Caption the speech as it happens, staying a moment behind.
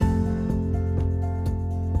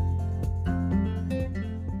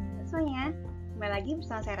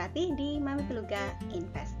bersama saya Rati di Mami Peluga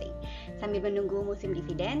Investing. Sambil menunggu musim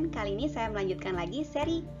dividen, kali ini saya melanjutkan lagi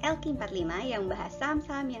seri LQ45 yang membahas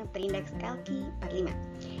saham-saham yang terindeks LQ45.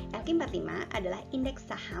 LQ45 adalah indeks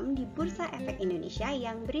saham di Bursa Efek Indonesia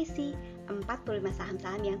yang berisi 45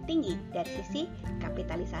 saham-saham yang tinggi dari sisi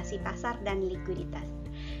kapitalisasi pasar dan likuiditas.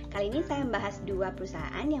 Kali ini saya membahas dua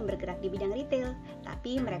perusahaan yang bergerak di bidang retail,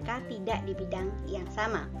 tapi mereka tidak di bidang yang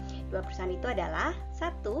sama. Dua perusahaan itu adalah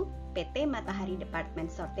satu, PT Matahari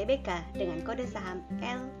Department Store Tbk dengan kode saham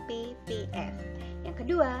LPPF. Yang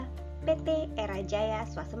kedua, PT Era Jaya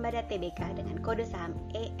Swasembada Tbk dengan kode saham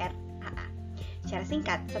ERAA. Secara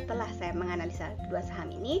singkat, setelah saya menganalisa kedua saham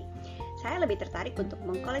ini, saya lebih tertarik untuk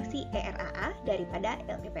mengkoleksi ERAA daripada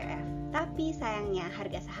LPPF. Tapi sayangnya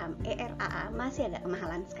harga saham ERAA masih agak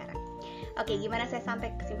kemahalan sekarang. Oke, gimana saya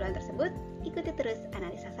sampai kesimpulan tersebut? Ikuti terus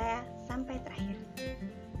analisa saya sampai terakhir.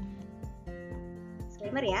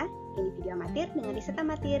 Disclaimer ya, ini video amatir dengan riset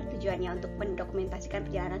amatir, tujuannya untuk mendokumentasikan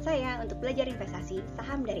perjalanan saya untuk belajar investasi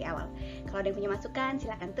saham dari awal. Kalau ada yang punya masukan,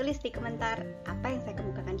 silahkan tulis di komentar. Apa yang saya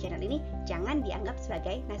kemukakan channel ini jangan dianggap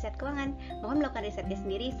sebagai nasihat keuangan. Mohon melakukan risetnya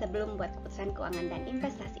sendiri sebelum membuat keputusan keuangan dan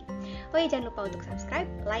investasi. Oh ya, jangan lupa untuk subscribe,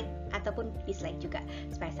 like, ataupun dislike juga,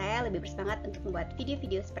 supaya saya lebih bersemangat untuk membuat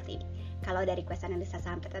video-video seperti ini. Kalau ada request analisa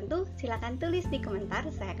saham tertentu, silahkan tulis di komentar.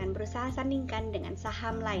 Saya akan berusaha sandingkan dengan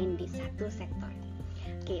saham lain di satu sektor.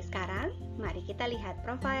 Oke, sekarang mari kita lihat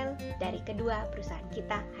profil dari kedua perusahaan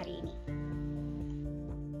kita hari ini.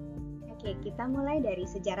 Oke, kita mulai dari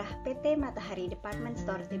sejarah PT Matahari Department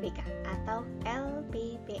Store Tbk atau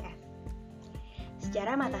LPPF.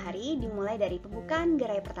 Sejarah Matahari dimulai dari pembukaan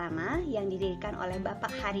gerai pertama yang didirikan oleh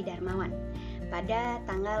Bapak Hari Darmawan pada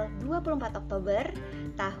tanggal 24 Oktober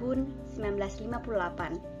tahun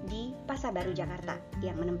 1958 di Pasar Baru Jakarta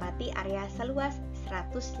yang menempati area seluas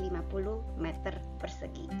 150 meter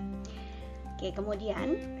persegi. Oke,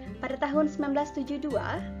 kemudian pada tahun 1972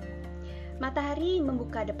 Matahari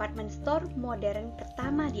membuka department store modern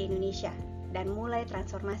pertama di Indonesia dan mulai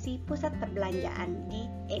transformasi pusat perbelanjaan di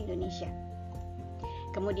Indonesia.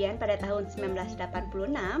 Kemudian pada tahun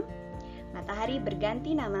 1986 Matahari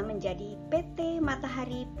berganti nama menjadi PT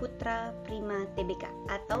Matahari Putra Prima Tbk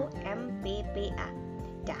atau MPPA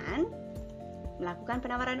dan melakukan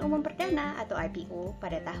penawaran umum perdana atau IPO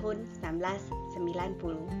pada tahun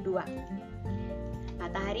 1992.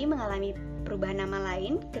 Matahari mengalami perubahan nama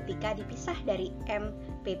lain ketika dipisah dari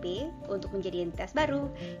MPP untuk menjadi entitas baru,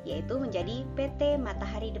 yaitu menjadi PT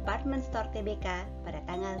Matahari Department Store Tbk pada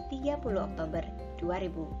tanggal 30 Oktober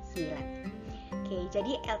 2009. Oke,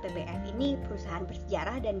 jadi LPPF ini perusahaan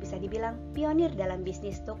bersejarah dan bisa dibilang pionir dalam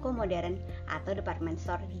bisnis toko modern atau department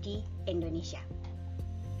store di Indonesia.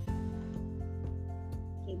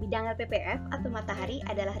 Oke, bidang LPPF atau Matahari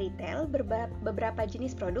adalah retail beberapa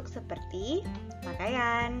jenis produk seperti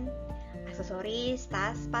pakaian, aksesoris,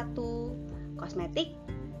 tas, sepatu, kosmetik,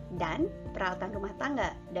 dan peralatan rumah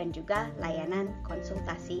tangga, dan juga layanan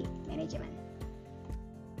konsultasi manajemen.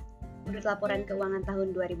 Menurut laporan keuangan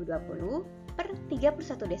tahun 2020, per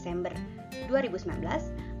 31 Desember 2019,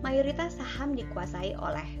 mayoritas saham dikuasai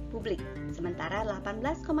oleh publik, sementara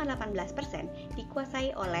 18,18%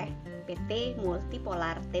 dikuasai oleh PT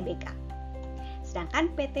Multipolar Tbk.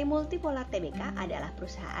 Sedangkan PT Multipolar Tbk adalah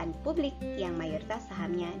perusahaan publik yang mayoritas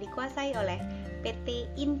sahamnya dikuasai oleh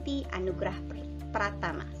PT Inti Anugrah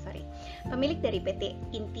Pratama. Pemilik dari PT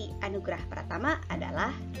Inti Anugrah Pratama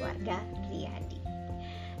adalah keluarga Riyadi.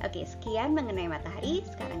 Oke, sekian mengenai Matahari.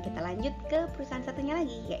 Sekarang kita lanjut ke perusahaan satunya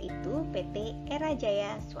lagi, yaitu PT Era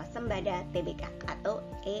Jaya Swasembada Tbk atau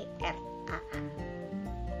ERAA.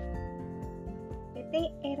 PT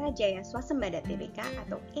Era Jaya Swasembada Tbk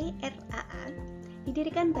atau ERAA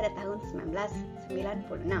didirikan pada tahun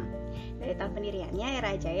 1996. Dari tahun pendiriannya,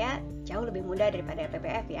 Era Jaya jauh lebih muda daripada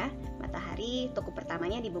LPPF ya. Matahari toko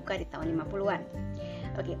pertamanya dibuka di tahun 50-an.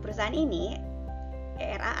 Oke, perusahaan ini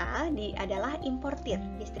ERAA adalah importir,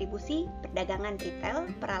 distribusi, perdagangan retail,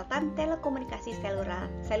 peralatan telekomunikasi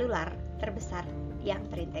selular terbesar yang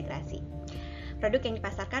terintegrasi. Produk yang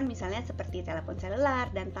dipasarkan misalnya seperti telepon selular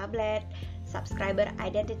dan tablet, subscriber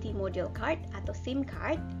identity module card atau SIM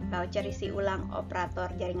card, voucher isi ulang operator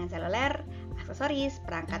jaringan seluler, aksesoris,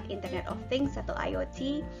 perangkat Internet of Things atau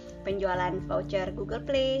IoT, penjualan voucher Google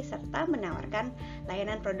Play, serta menawarkan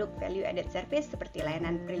layanan produk value added service seperti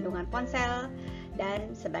layanan perlindungan ponsel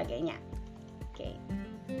dan sebagainya. Oke.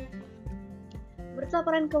 Menurut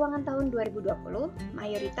laporan keuangan tahun 2020,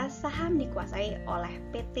 mayoritas saham dikuasai oleh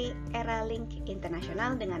PT Era Link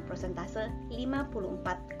International dengan persentase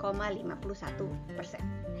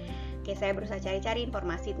 54,51%. Oke, saya berusaha cari-cari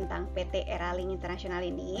informasi tentang PT Era Link Internasional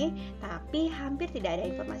ini, tapi hampir tidak ada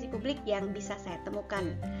informasi publik yang bisa saya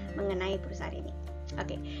temukan mengenai perusahaan ini.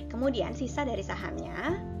 Oke, kemudian sisa dari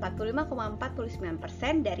sahamnya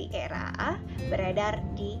 45,49% dari ERA beredar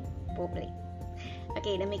di publik.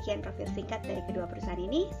 Oke, demikian profil singkat dari kedua perusahaan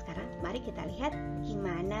ini. Sekarang mari kita lihat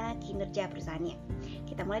gimana kinerja perusahaannya.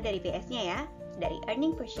 Kita mulai dari PS-nya ya, dari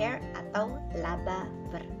earning per share atau laba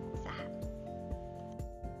per saham.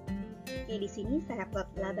 Oke, di sini saya plot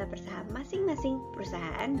laba per saham masing-masing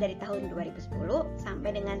perusahaan dari tahun 2010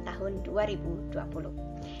 sampai dengan tahun 2020.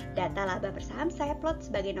 Data laba per saham saya plot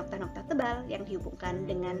sebagai nokta-nokta tebal yang dihubungkan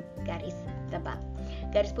dengan garis tebal.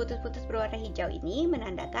 Garis putus-putus berwarna hijau ini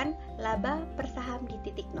menandakan laba per saham di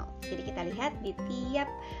titik nol. Jadi kita lihat di tiap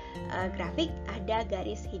grafik ada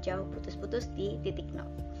garis hijau putus-putus di titik nol.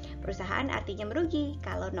 Perusahaan artinya merugi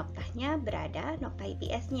kalau noktanya berada, nokta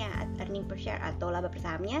EPS-nya, earning per share atau laba per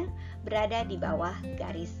sahamnya berada di bawah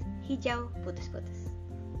garis hijau putus-putus.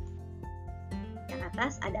 Yang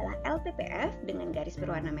atas adalah LPPF dengan garis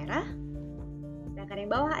berwarna merah, sedangkan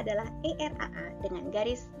yang bawah adalah ERAA dengan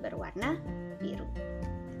garis berwarna biru.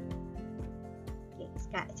 Oke,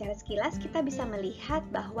 secara sekilas kita bisa melihat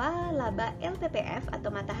bahwa laba LPPF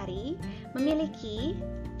atau matahari memiliki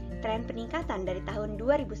tren peningkatan dari tahun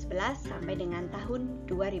 2011 sampai dengan tahun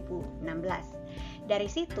 2016. Dari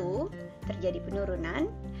situ terjadi penurunan,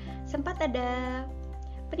 sempat ada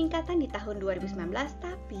peningkatan di tahun 2019,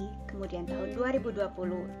 tapi kemudian tahun 2020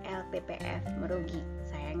 LPPF merugi.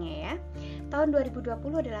 Sayangnya ya, tahun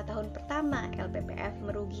 2020 adalah tahun pertama LPPF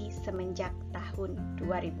merugi semenjak tahun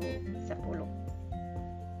 2010.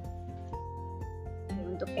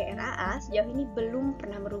 Untuk ERAA sejauh ini belum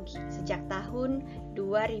pernah merugi sejak tahun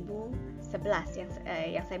 2011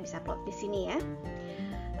 yang saya bisa plot di sini ya.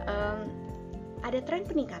 Ada tren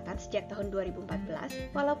peningkatan sejak tahun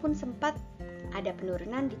 2014 walaupun sempat ada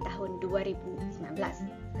penurunan di tahun 2019.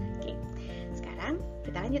 Oke, sekarang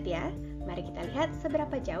kita lanjut ya. Mari kita lihat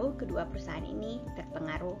seberapa jauh kedua perusahaan ini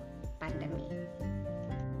terpengaruh pandemi.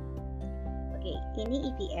 Oke,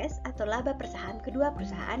 ini EPS atau laba per saham kedua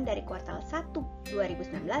perusahaan dari kuartal 1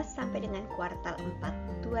 2019 sampai dengan kuartal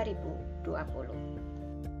 4 2020.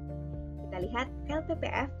 Kita lihat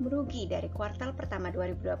LPPF merugi dari kuartal pertama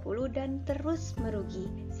 2020 dan terus merugi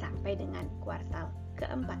sampai dengan kuartal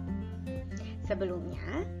keempat.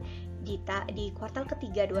 Sebelumnya, di kuartal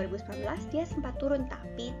ketiga 2019 dia sempat turun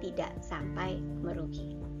tapi tidak sampai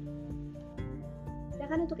merugi.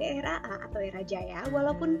 Sedangkan untuk ERAA atau Era Jaya,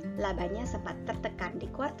 walaupun labanya sempat tertekan di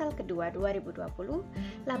kuartal kedua 2020,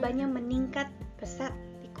 labanya meningkat pesat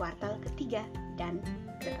di kuartal ketiga dan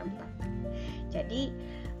keempat. Jadi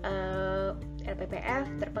LPPF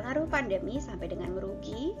terpengaruh pandemi sampai dengan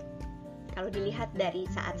merugi. Kalau dilihat dari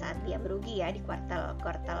saat-saat dia merugi ya di kuartal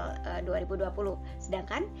 2020,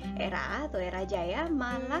 sedangkan ERA atau Era Jaya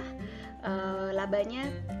malah labanya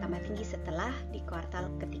tambah tinggi setelah di kuartal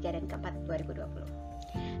ketiga dan keempat 2020.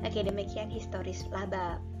 Oke, demikian historis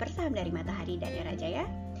laba per saham dari Matahari dan Era Jaya.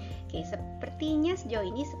 Oke, sepertinya sejauh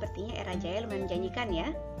ini Era Jaya lumayan menjanjikan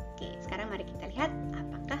ya. Oke, sekarang mari kita lihat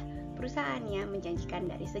apakah perusahaannya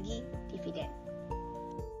menjanjikan dari segi dividen.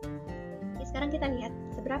 Sekarang kita lihat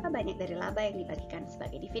seberapa banyak dari laba yang dibagikan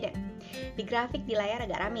sebagai dividen. Di grafik di layar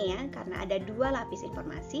agak rame ya, karena ada dua lapis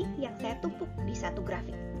informasi yang saya tumpuk di satu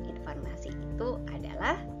grafik. Informasi itu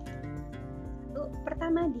adalah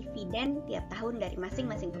pertama, dividen tiap tahun dari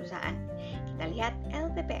masing-masing perusahaan. Kita lihat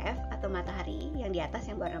LPPF atau Matahari yang di atas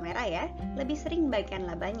yang berwarna merah ya, lebih sering membagikan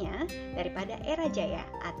labanya daripada Era Jaya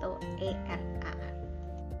atau ERAA.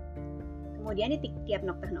 Kemudian di tiap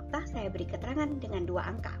nokta-nokta saya beri keterangan dengan dua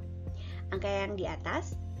angka. Angka yang di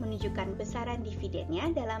atas menunjukkan besaran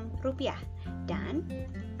dividennya dalam rupiah dan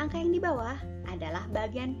angka yang di bawah adalah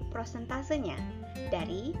bagian prosentasenya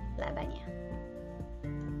dari labanya.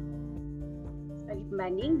 Sebagai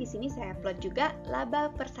pembanding, di sini saya plot juga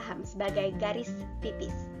laba per saham sebagai garis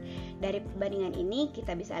tipis. Dari perbandingan ini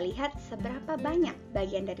kita bisa lihat seberapa banyak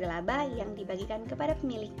bagian dari laba yang dibagikan kepada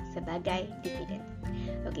pemilik sebagai dividen.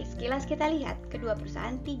 Oke, sekilas kita lihat kedua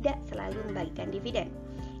perusahaan tidak selalu membagikan dividen.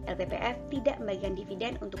 LPPF tidak membagikan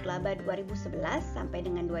dividen untuk laba 2011 sampai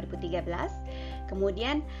dengan 2013.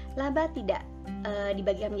 Kemudian laba tidak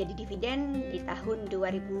dibagikan menjadi dividen di tahun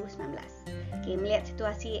 2019. Oke, melihat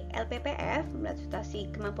situasi LPPF, melihat situasi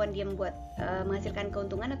kemampuan dia membuat menghasilkan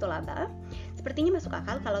keuntungan atau laba, sepertinya masuk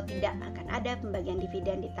akal kalau tidak akan ada pembagian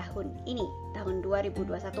dividen di tahun ini, tahun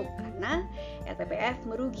 2021, karena LPPF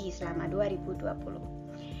merugi selama 2020.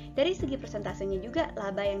 Dari segi persentasenya juga,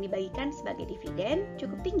 laba yang dibagikan sebagai dividen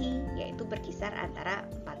cukup tinggi, yaitu berkisar antara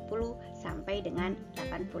 40 sampai dengan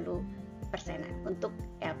 80%. persenan untuk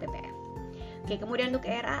LPPF. Oke, kemudian untuk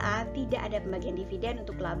ERAA tidak ada pembagian dividen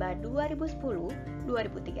untuk laba 2010,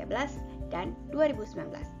 2013, dan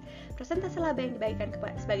 2019. Persentase laba yang dibagikan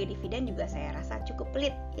sebagai dividen juga saya rasa cukup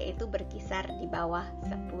pelit, yaitu berkisar di bawah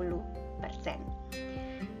 10%.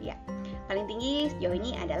 Ya, paling tinggi sejauh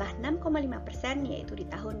ini adalah 6,5%, yaitu di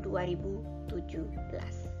tahun 2017.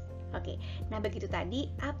 Oke, nah begitu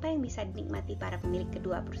tadi apa yang bisa dinikmati para pemilik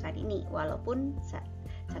kedua perusahaan ini, walaupun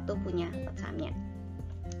satu punya lot sahamnya.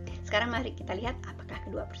 Sekarang mari kita lihat apakah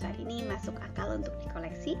kedua perusahaan ini masuk akal untuk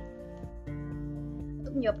dikoleksi.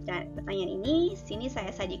 Untuk menjawab pertanyaan ini, sini saya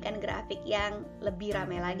sajikan grafik yang lebih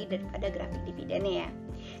ramai lagi daripada grafik dividennya ya.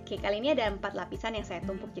 Oke, kali ini ada 4 lapisan yang saya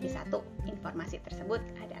tumpuk jadi satu. Informasi tersebut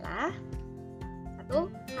adalah: 1.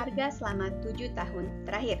 Harga selama 7 tahun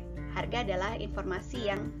terakhir. Harga adalah informasi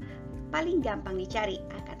yang paling gampang dicari,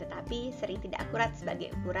 akan tetapi sering tidak akurat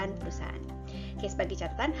sebagai ukuran perusahaan. Oke, sebagai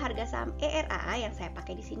catatan, harga saham ERAA yang saya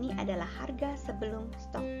pakai di sini adalah harga sebelum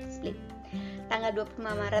stock split. Tanggal 25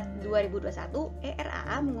 Maret 2021,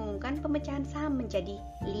 ERAA mengumumkan pemecahan saham menjadi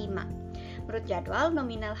 5. Menurut jadwal,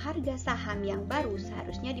 nominal harga saham yang baru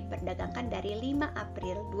seharusnya diperdagangkan dari 5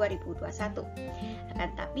 April 2021. Akan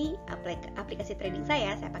tetapi, aplikasi trading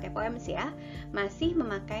saya pakai Poems ya, masih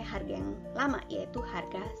memakai harga yang lama, yaitu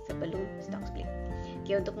harga sebelum stock split.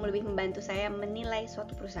 Oke, untuk lebih membantu saya menilai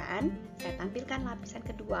suatu perusahaan, saya tampilkan lapisan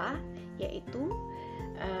kedua, yaitu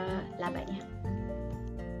labanya.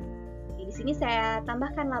 Oke, di sini saya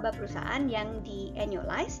tambahkan laba perusahaan yang di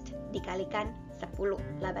annualized dikalikan 10,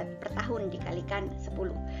 laba per tahun dikalikan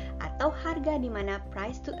 10, atau harga di mana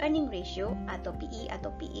price to earning ratio atau PE atau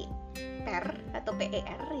PER atau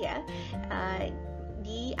PER ya,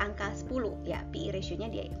 di angka 10 ya, PE ratio-nya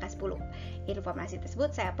di angka 10. Informasi tersebut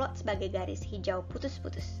saya plot sebagai garis hijau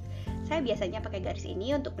putus-putus. Saya biasanya pakai garis ini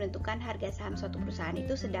untuk menentukan harga saham suatu perusahaan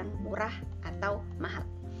itu sedang murah atau mahal.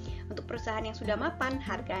 Untuk perusahaan yang sudah mapan,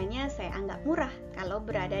 harganya saya anggap murah kalau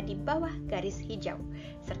berada di bawah garis hijau.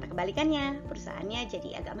 Serta kebalikannya, perusahaannya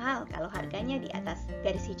jadi agak mahal kalau harganya di atas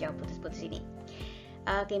garis hijau putus-putus ini.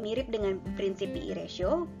 Oke, mirip dengan prinsip PE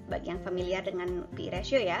ratio. Bagi yang familiar dengan PE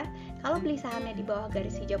ratio ya, kalau beli sahamnya di bawah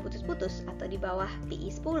garis hijau putus-putus atau di bawah PE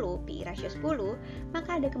 10, PE ratio 10,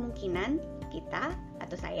 maka ada kemungkinan kita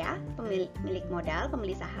atau saya, pemilik modal,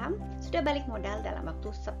 pembeli saham, sudah balik modal dalam waktu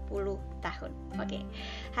 10 tahun. Oke,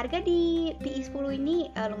 harga di PE 10 ini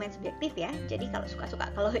lumayan subjektif ya. Jadi kalau suka-suka,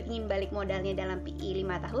 kalau ingin balik modalnya dalam PE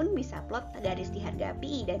 5 tahun, bisa plot garis di harga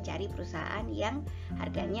PE dan cari perusahaan yang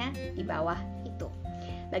harganya di bawah itu.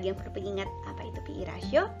 Bagi yang perlu pengingat apa itu PE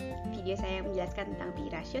ratio, video saya menjelaskan tentang PE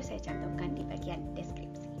ratio saya cantumkan di bagian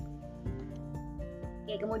deskripsi.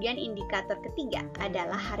 Oke, kemudian indikator ketiga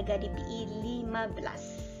adalah harga di PE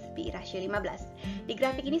 15, PE ratio 15. Di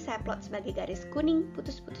grafik ini saya plot sebagai garis kuning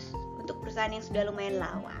putus-putus. Untuk perusahaan yang sudah lumayan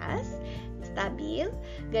lawas, stabil,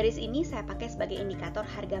 garis ini saya pakai sebagai indikator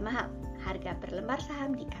harga mahal. Harga per lembar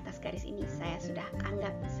saham di atas garis ini saya sudah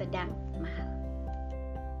anggap sedang mahal.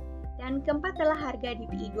 Dan keempat adalah harga di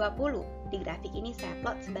PE 20. Di grafik ini saya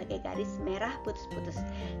plot sebagai garis merah putus-putus.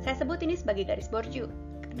 Saya sebut ini sebagai garis borju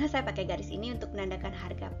karena saya pakai garis ini untuk menandakan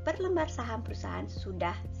harga per lembar saham perusahaan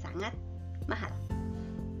sudah sangat mahal.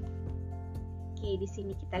 Oke, di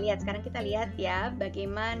sini sekarang kita lihat ya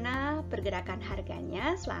bagaimana pergerakan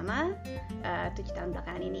harganya selama 7 tahun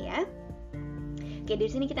belakangan ini ya. Oke, di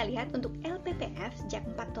sini kita lihat untuk LPPF sejak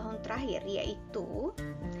 4 tahun terakhir, yaitu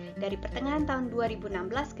dari pertengahan tahun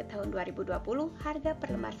 2016 ke tahun 2020, harga per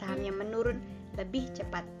lembar sahamnya menurun lebih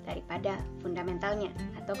cepat daripada fundamentalnya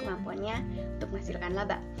atau kemampuannya untuk menghasilkan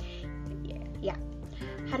laba. Ya,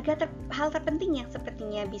 hal terpenting yang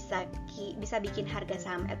sepertinya bisa bikin harga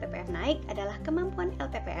saham LPPF naik adalah kemampuan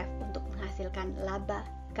LPPF untuk menghasilkan laba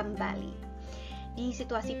kembali. Di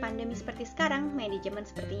situasi pandemi seperti sekarang, manajemen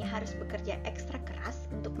sepertinya harus bekerja ekstra keras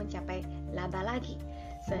untuk mencapai laba lagi.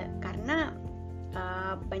 Karena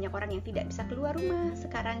banyak orang yang tidak bisa keluar rumah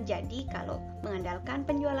sekarang, jadi kalau mengandalkan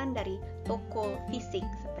penjualan dari toko fisik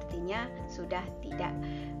sepertinya sudah tidak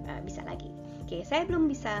bisa lagi. Oke, saya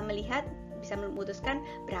belum bisa memutuskan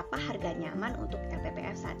berapa harga nyaman untuk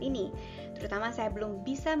LPPF saat ini. Terutama saya belum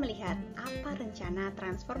bisa melihat apa rencana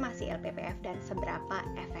transformasi LPPF dan seberapa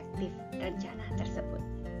efektif rencana tersebut.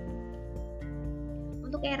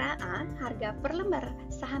 Untuk ERAA, harga per lembar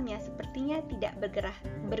sahamnya sepertinya tidak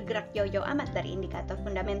bergerak jauh-jauh amat dari indikator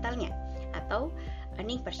fundamentalnya atau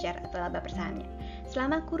earning per share atau laba per sahamnya.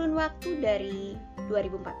 Selama kurun waktu dari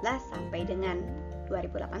 2014 sampai dengan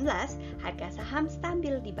 2018, harga saham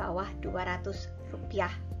stabil di bawah Rp200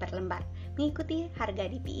 per lembar, mengikuti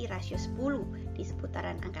harga di PE ratio 10 di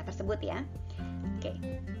seputaran angka tersebut ya. Oke.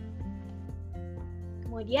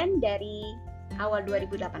 Kemudian dari awal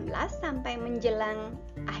 2018 sampai menjelang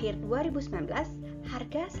akhir 2019,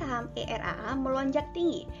 harga saham ERAA melonjak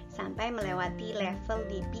tinggi sampai melewati level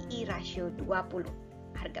di PE ratio 20.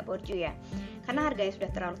 Harga borju ya. Karena harganya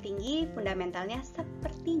sudah terlalu tinggi, fundamentalnya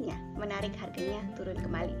sepertinya menarik harganya turun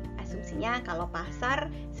kembali. Asumsinya kalau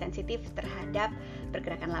pasar sensitif terhadap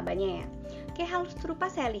pergerakan labanya ya. Oke, hal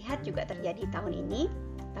serupa saya lihat juga terjadi tahun ini,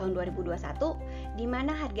 tahun 2021, di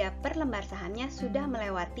mana harga per lembar sahamnya sudah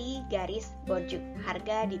melewati garis borju,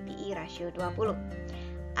 harga di PE ratio 20.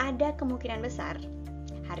 Ada kemungkinan besar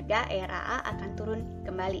harga ERAA akan turun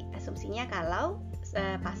kembali. Asumsinya kalau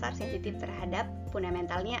pasar sensitif terhadap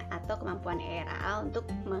fundamentalnya atau kemampuan ERAA untuk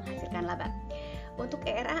menghasilkan laba. Untuk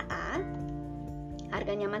ERAA,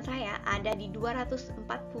 harga nyaman saya ada di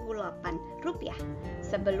Rp248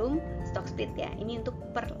 sebelum stock split ya. Ini untuk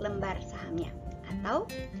per lembar sahamnya, atau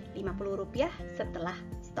Rp50 setelah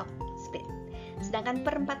stock split. Sedangkan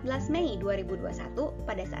per 14 Mei 2021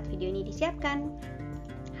 pada saat video ini disiapkan,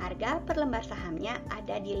 harga per lembar sahamnya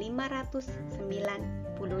ada di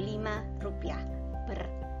Rp595 per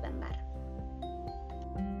lembar.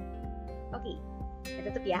 Oke, saya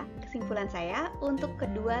tutup ya. Kesimpulan saya untuk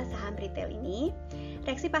kedua saham retail ini,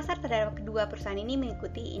 reaksi pasar terhadap kedua perusahaan ini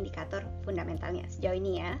mengikuti indikator fundamentalnya sejauh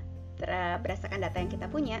ini ya, berdasarkan data yang kita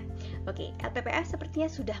punya. Oke, LPPF sepertinya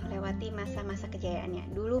sudah melewati masa-masa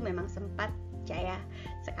kejayaannya. Dulu memang sempat jaya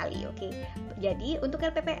sekali. Oke, jadi untuk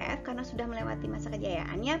LPPF karena sudah melewati masa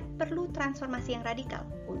kejayaannya perlu transformasi yang radikal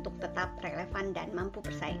untuk tetap relevan dan mampu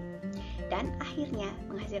bersaing, dan akhirnya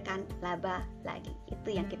menghasilkan laba lagi.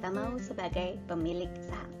 Itu yang kita mau sebagai pemilik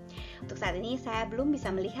saham. Untuk saat ini saya belum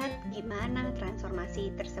bisa melihat gimana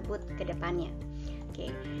transformasi tersebut ke depannya. Oke,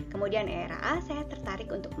 kemudian ERAA saya tertarik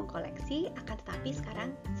untuk mengkoleksi, akan tetapi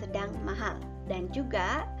sekarang sedang mahal. Dan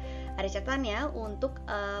juga ada catatannya untuk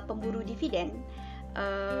pemburu dividen,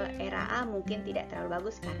 ERAA mungkin tidak terlalu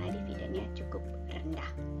bagus karena dividennya cukup rendah.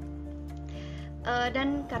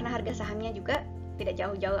 Dan karena harga sahamnya juga tidak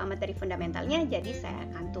jauh-jauh amat dari fundamentalnya, jadi saya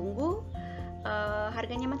akan tunggu.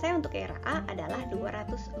 Harga nyaman saya untuk ERAA adalah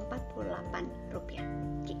Rp248. Oke,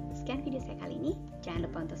 sekian video saya kali ini. Jangan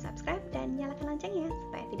lupa untuk subscribe dan nyalakan loncengnya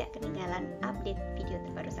supaya tidak ketinggalan update video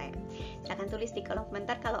terbaru saya. Silahkan tulis di kolom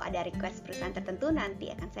komentar kalau ada request perusahaan tertentu,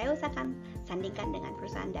 nanti akan saya usahakan sandingkan dengan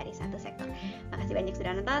perusahaan dari satu sektor. Makasih banyak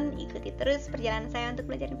sudah nonton, ikuti terus perjalanan saya untuk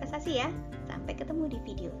belajar investasi ya. Sampai ketemu di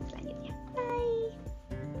video selanjutnya.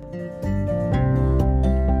 Bye!